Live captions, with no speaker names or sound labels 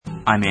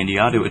I'm Andy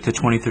Otto. It's the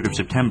 23rd of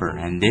September,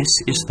 and this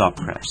is Thought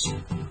Press.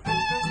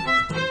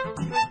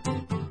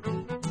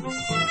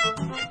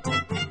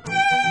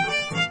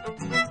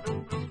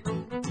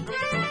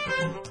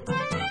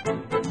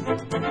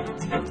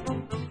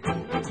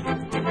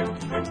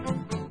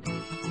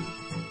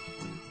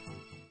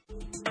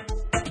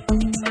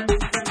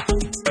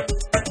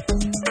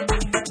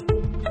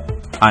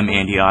 I'm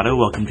Andy Otto.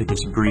 Welcome to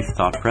this brief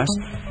Thought Press.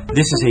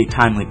 This is a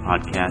timely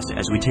podcast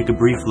as we take a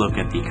brief look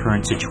at the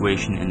current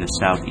situation in the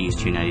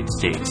southeast United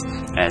States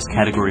as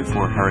Category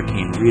 4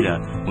 Hurricane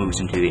Rita moves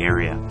into the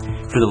area.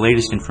 For the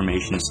latest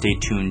information, stay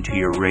tuned to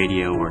your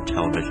radio or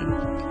television.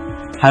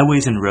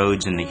 Highways and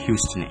roads in the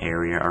Houston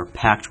area are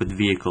packed with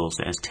vehicles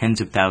as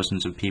tens of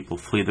thousands of people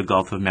flee the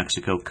Gulf of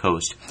Mexico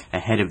coast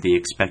ahead of the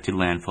expected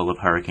landfall of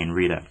Hurricane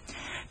Rita.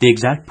 The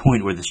exact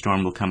point where the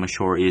storm will come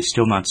ashore is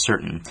still not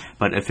certain,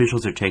 but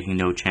officials are taking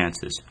no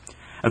chances.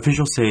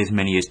 Officials say as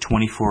many as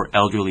 24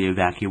 elderly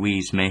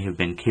evacuees may have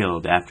been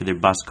killed after their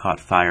bus caught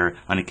fire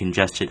on a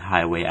congested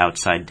highway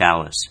outside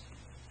Dallas.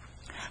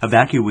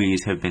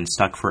 Evacuees have been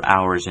stuck for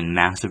hours in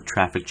massive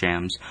traffic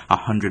jams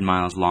 100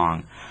 miles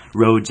long.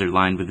 Roads are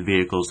lined with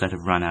vehicles that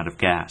have run out of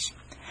gas.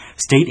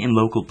 State and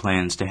local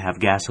plans to have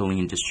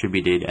gasoline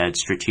distributed at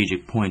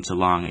strategic points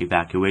along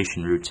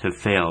evacuation routes have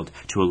failed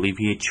to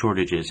alleviate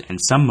shortages, and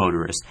some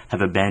motorists have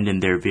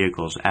abandoned their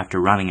vehicles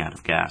after running out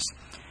of gas.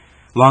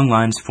 Long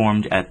lines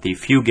formed at the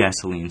few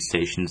gasoline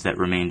stations that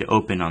remained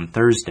open on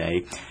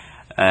Thursday,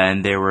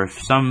 and there were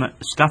some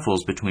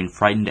scuffles between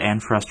frightened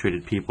and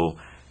frustrated people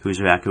whose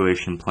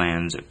evacuation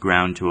plans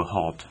ground to a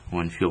halt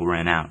when fuel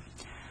ran out.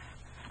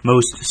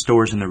 Most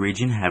stores in the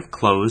region have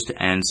closed,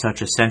 and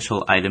such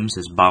essential items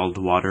as bottled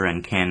water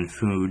and canned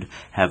food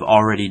have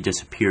already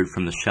disappeared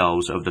from the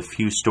shelves of the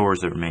few stores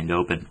that remained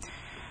open.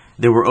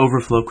 There were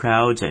overflow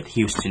crowds at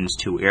Houston's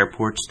two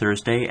airports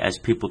Thursday as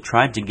people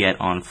tried to get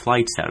on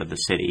flights out of the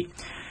city.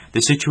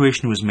 The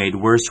situation was made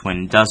worse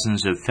when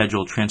dozens of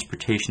Federal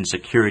Transportation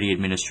Security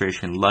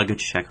Administration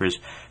luggage checkers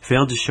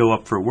failed to show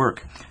up for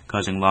work,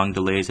 causing long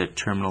delays at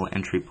terminal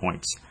entry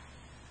points.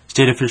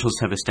 State officials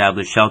have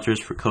established shelters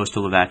for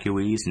coastal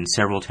evacuees in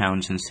several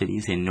towns and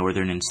cities in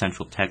northern and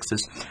central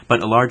Texas,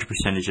 but a large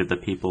percentage of the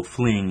people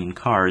fleeing in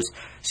cars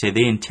say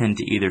they intend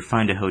to either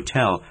find a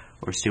hotel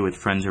or stay with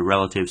friends or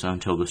relatives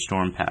until the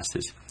storm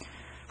passes.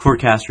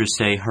 Forecasters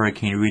say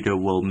Hurricane Rita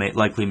will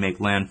likely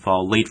make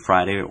landfall late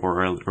Friday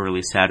or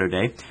early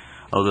Saturday.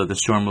 Although the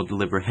storm will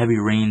deliver heavy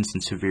rains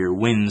and severe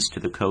winds to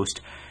the coast,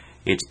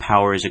 its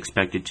power is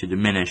expected to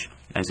diminish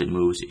as it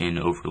moves in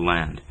over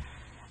land.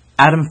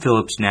 Adam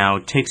Phillips now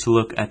takes a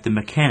look at the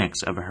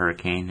mechanics of a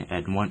hurricane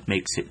and what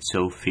makes it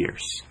so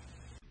fierce.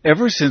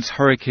 Ever since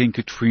Hurricane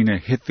Katrina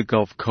hit the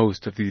Gulf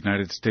Coast of the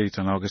United States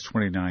on August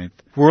 29th,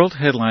 world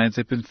headlines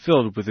have been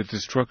filled with the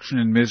destruction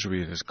and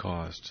misery it has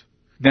caused.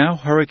 Now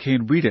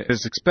Hurricane Rita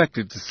is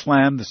expected to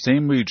slam the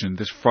same region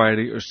this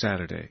Friday or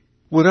Saturday.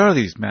 What are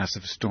these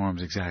massive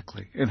storms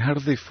exactly, and how do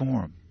they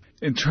form?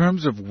 In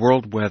terms of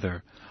world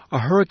weather, a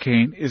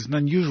hurricane is an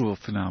unusual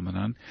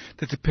phenomenon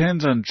that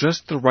depends on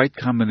just the right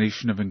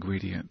combination of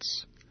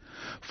ingredients.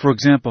 For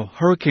example,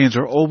 hurricanes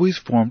are always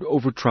formed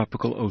over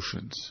tropical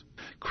oceans.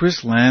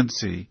 Chris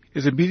Landsea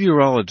is a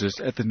meteorologist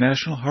at the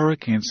National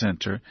Hurricane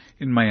Center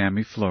in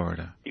Miami,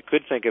 Florida. You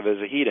could think of it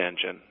as a heat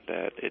engine,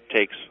 that it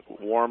takes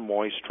warm,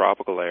 moist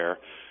tropical air,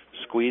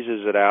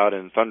 squeezes it out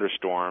in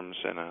thunderstorms,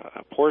 and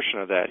a portion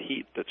of that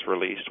heat that's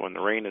released when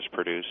the rain is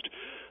produced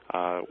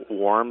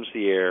warms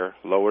the air,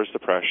 lowers the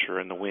pressure,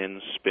 and the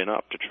winds spin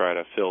up to try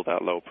to fill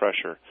that low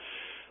pressure.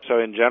 So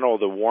in general,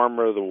 the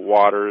warmer the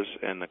waters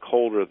and the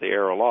colder the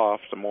air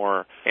aloft, the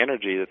more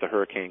energy that the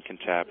hurricane can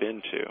tap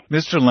into.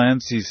 Mr.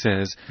 Landsea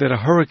says that a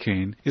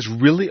hurricane is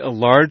really a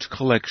large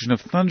collection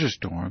of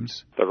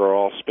thunderstorms that are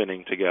all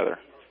spinning together.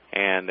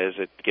 And as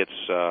it gets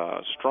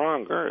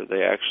stronger,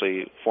 they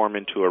actually form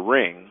into a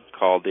ring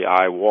called the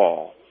eye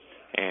wall.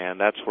 And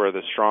that's where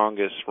the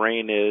strongest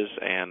rain is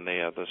and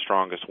the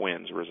strongest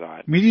winds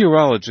reside.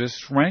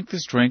 Meteorologists rank the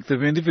strength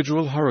of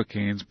individual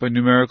hurricanes by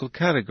numerical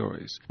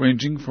categories,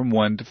 ranging from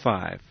 1 to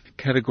 5.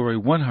 Category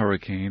 1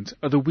 hurricanes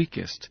are the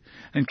weakest,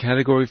 and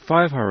Category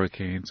 5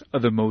 hurricanes are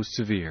the most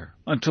severe.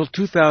 Until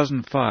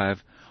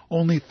 2005,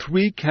 only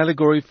 3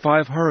 Category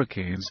 5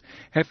 hurricanes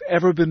have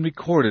ever been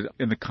recorded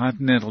in the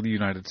continental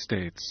United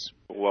States.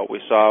 What we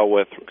saw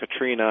with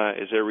Katrina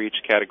is it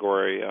reached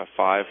Category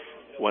 5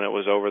 when it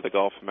was over the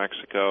Gulf of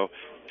Mexico.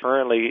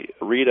 Currently,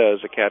 Rita is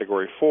a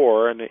Category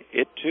 4, and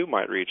it too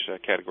might reach a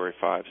Category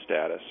 5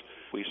 status.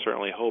 We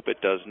certainly hope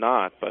it does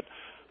not, but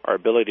our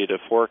ability to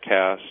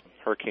forecast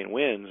hurricane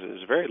winds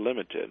is very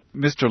limited.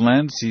 Mr.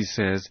 Landsea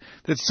says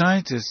that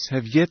scientists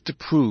have yet to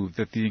prove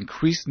that the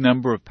increased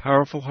number of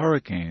powerful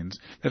hurricanes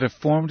that have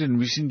formed in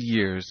recent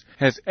years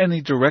has any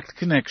direct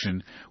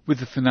connection with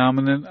the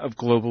phenomenon of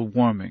global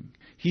warming.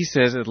 He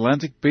says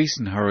Atlantic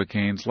Basin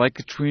hurricanes like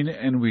Katrina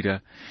and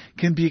Rita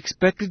can be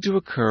expected to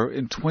occur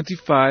in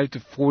 25 to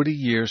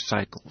 40-year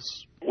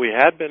cycles. We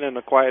had been in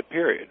a quiet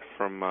period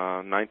from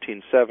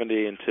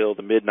 1970 until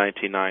the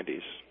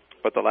mid-1990s.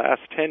 But the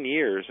last 10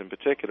 years in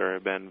particular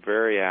have been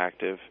very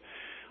active.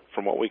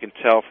 from what we can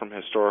tell from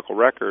historical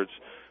records,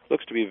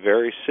 looks to be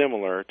very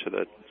similar to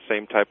the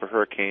same type of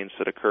hurricanes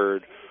that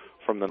occurred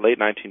from the late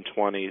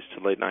 1920s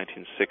to late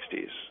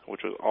 1960s,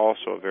 which was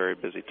also a very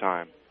busy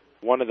time.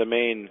 One of the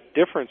main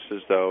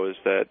differences, though, is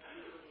that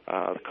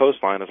the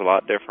coastline is a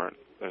lot different.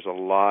 There's a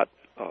lot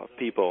of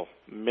people,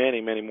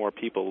 many, many more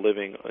people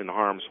living in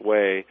harm's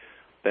way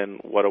than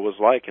what it was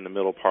like in the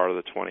middle part of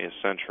the 20th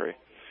century.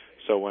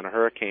 So when a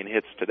hurricane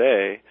hits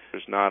today,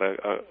 there's not a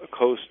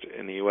coast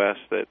in the U.S.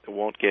 that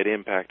won't get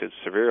impacted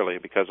severely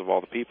because of all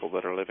the people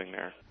that are living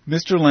there.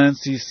 Mr.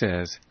 Lancy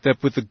says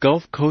that with the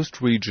Gulf Coast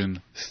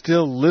region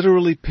still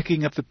literally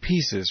picking up the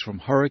pieces from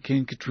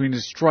Hurricane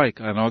Katrina's strike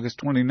on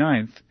August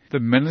 29th, the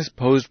menace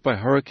posed by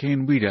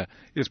Hurricane Rita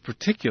is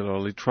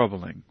particularly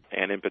troubling.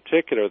 And in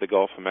particular, the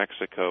Gulf of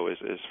Mexico is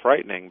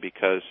frightening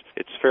because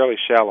it's fairly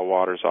shallow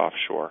waters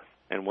offshore.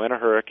 And when a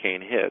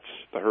hurricane hits,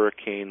 the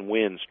hurricane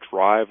winds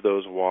drive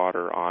those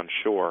water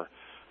onshore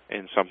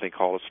in something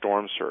called a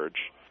storm surge.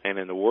 And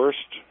in the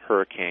worst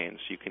hurricanes,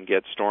 you can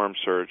get storm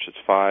surge that's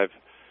 5,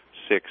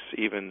 6,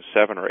 even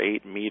 7 or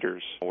 8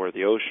 meters, where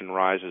the ocean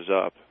rises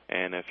up.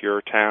 And if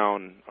your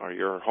town or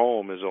your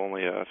home is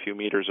only a few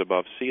meters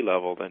above sea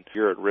level, then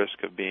you're at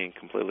risk of being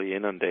completely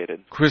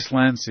inundated. Chris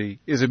Lancy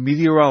is a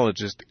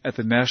meteorologist at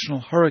the National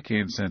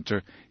Hurricane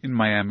Center in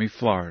Miami,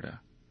 Florida.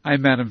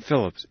 I'm Adam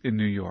Phillips in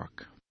New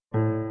York.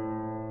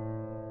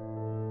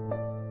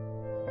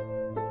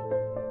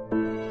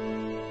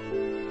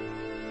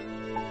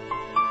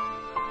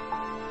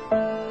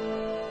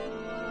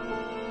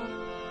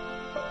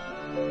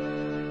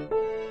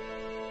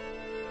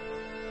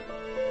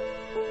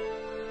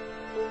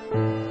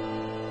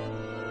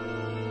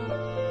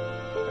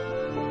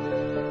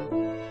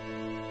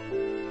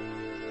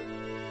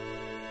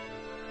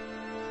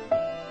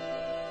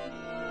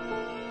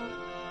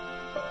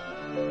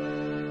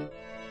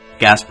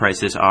 Gas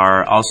prices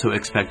are also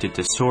expected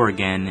to soar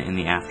again in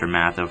the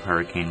aftermath of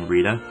Hurricane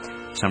Rita.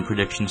 Some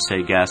predictions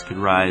say gas could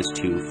rise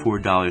to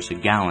 $4 a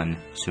gallon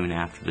soon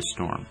after the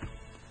storm.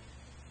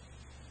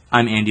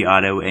 I'm Andy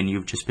Otto, and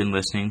you've just been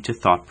listening to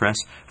Thought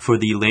Press. For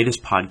the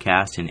latest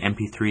podcast in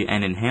MP3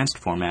 and enhanced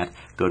format,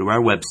 go to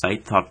our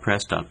website,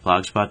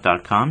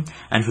 thoughtpress.blogspot.com,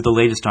 and for the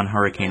latest on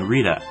Hurricane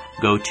Rita,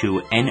 go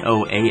to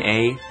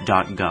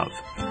noaa.gov,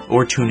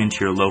 or tune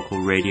into your local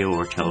radio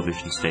or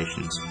television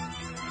stations.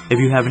 If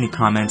you have any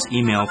comments,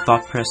 email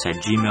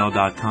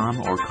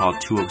thoughtpress@gmail.com or call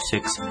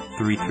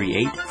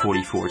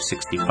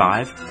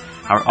 206-338-4465.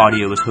 Our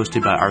audio is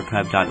hosted by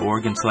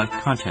archive.org and select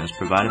content is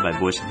provided by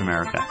Voice of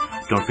America.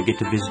 Don't forget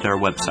to visit our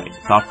website,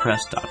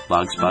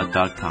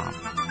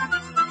 thoughtpress.blogspot.com.